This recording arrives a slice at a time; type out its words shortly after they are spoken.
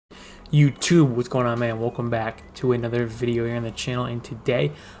YouTube, what's going on, man? Welcome back to another video here on the channel, and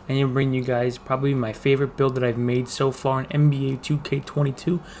today I am bringing you guys probably my favorite build that I've made so far in NBA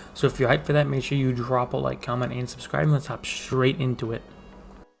 2K22. So if you're hyped for that, make sure you drop a like, comment, and subscribe, and let's hop straight into it.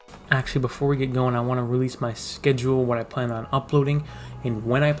 Actually, before we get going, I want to release my schedule, what I plan on uploading, and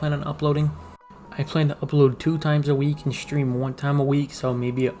when I plan on uploading. I plan to upload 2 times a week and stream 1 time a week, so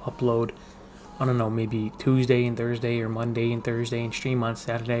maybe upload, I don't know, maybe Tuesday and Thursday or Monday and Thursday and stream on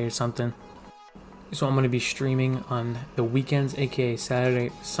Saturday or something. So I'm going to be streaming on the weekends, aka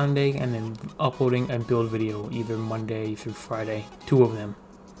Saturday, Sunday, and then uploading a build video either Monday through Friday, 2 of them.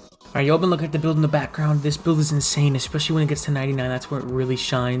 Alright, y'all been looking at the build in the background. This build is insane, especially when it gets to 99. That's where it really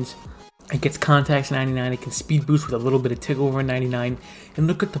shines. It gets contacts 99, it can speed boost with a little bit of tick over 99. And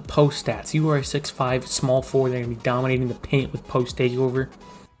look at the post stats. You are a 6'5", small forward. They're going to be dominating the paint with post takeover.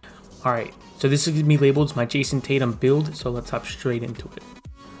 Alright, so this is going to be labeled as my Jayson Tatum build, so let's hop straight into it.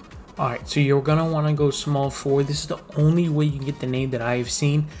 Alright, so you're going to want to go small forward. This is the only way you can get the name that I have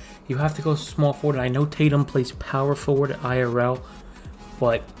seen. You have to go small forward. I know Tatum plays power forward at IRL,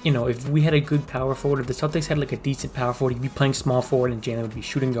 but, you know, if we had a good power forward, if the Celtics had like a decent power forward, he'd be playing small forward and Jalen would be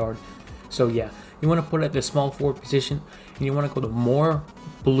shooting guard. So yeah, you want to put it at the small forward position, and you want to go to more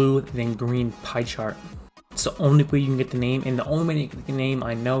blue than green pie chart. It's the only way you can get the name, and the only way you can get the name,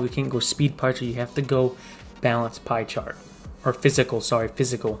 I know you can't go speed pie chart, you have to go balanced pie chart. Or physical, sorry,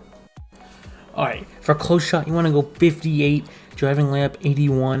 physical. Alright, for close shot, you want to go 58, driving layup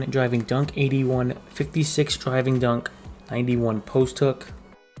 81, driving dunk 81, 56 driving dunk, 91 post hook,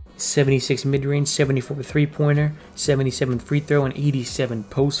 76 mid-range, 74 three-pointer, 77 free throw, and 87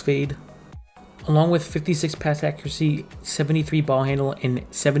 post fade. Along with 56 pass accuracy, 73 ball handle, and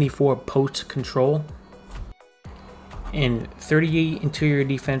 74 post control. And 38 interior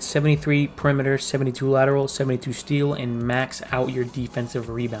defense, 73 perimeter, 72 lateral, 72 steal, and max out your defensive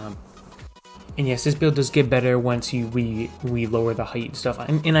rebound. And yes, this build does get better once we lower the height and stuff.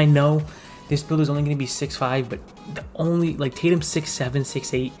 And I know this build is only going to be 6'5", but the only, like, Tatum's 6'7",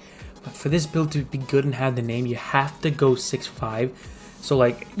 6'8". But for this build to be good and have the name, you have to go 6'5". So,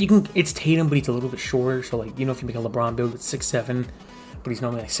 like, you can, it's Tatum, but he's a little bit shorter. So, like, you know, if you make a LeBron build, it's 6'7", but he's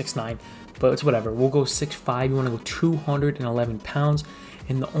normally like 6'9". But it's whatever. We'll go 6'5". You want to go 211 pounds.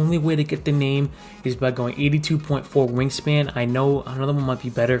 And the only way to get the name is by going 82.4 wingspan. I know another one might be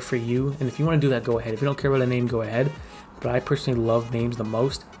better for you. And if you want to do that, go ahead. If you don't care about the name, go ahead. But I personally love names the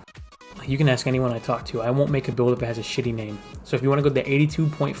most. You can ask anyone I talk to. I won't make a build if it has a shitty name. So if you want to go to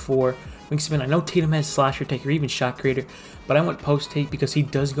 82.4 wingspan, I know Tatum has slasher take or even shot creator, but I went post take because he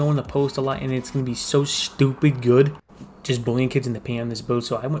does go in the post a lot, and it's going to be so stupid good just bullying kids in the paint on this build.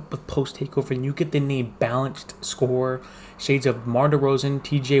 So I went with post takeover, and you get the name balanced scorer, shades of DeMar DeRozan,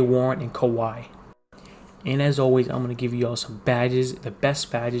 TJ Warren, and Kawhi. And as always, I'm going to give you all some badges, the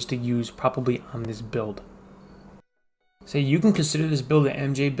best badges to use probably on this build. So you can consider this build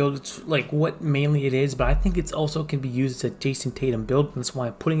an MJ build. It's like what mainly it is, but I think it's also can be used as a Jayson Tatum build. That's why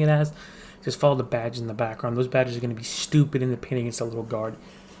I'm putting it as. Just follow the badges in the background. Those badges are going to be stupid in the paint against a little guard.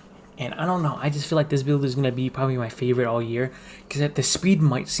 And I don't know, I just feel like this build is going to be probably my favorite all year. Because the speed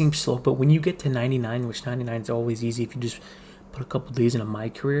might seem slow, but when you get to 99, which 99 is always easy if you just put a couple days into my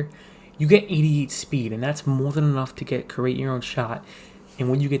career, you get 88 speed. And that's more than enough to create your own shot. And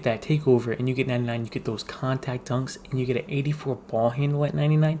when you get that takeover and you get 99, you get those contact dunks, and you get an 84 ball handle at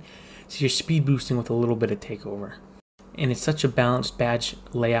 99. So you're speed boosting with a little bit of takeover. And it's such a balanced badge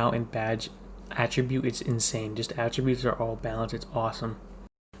layout and badge attribute. It's insane. Just attributes are all balanced. It's awesome.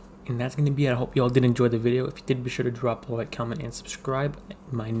 And that's going to be it. I hope you all did enjoy the video. If you did, be sure to drop a like, comment, and subscribe.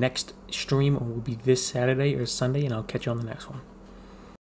 My next stream will be this Saturday or Sunday, and I'll catch you on the next one.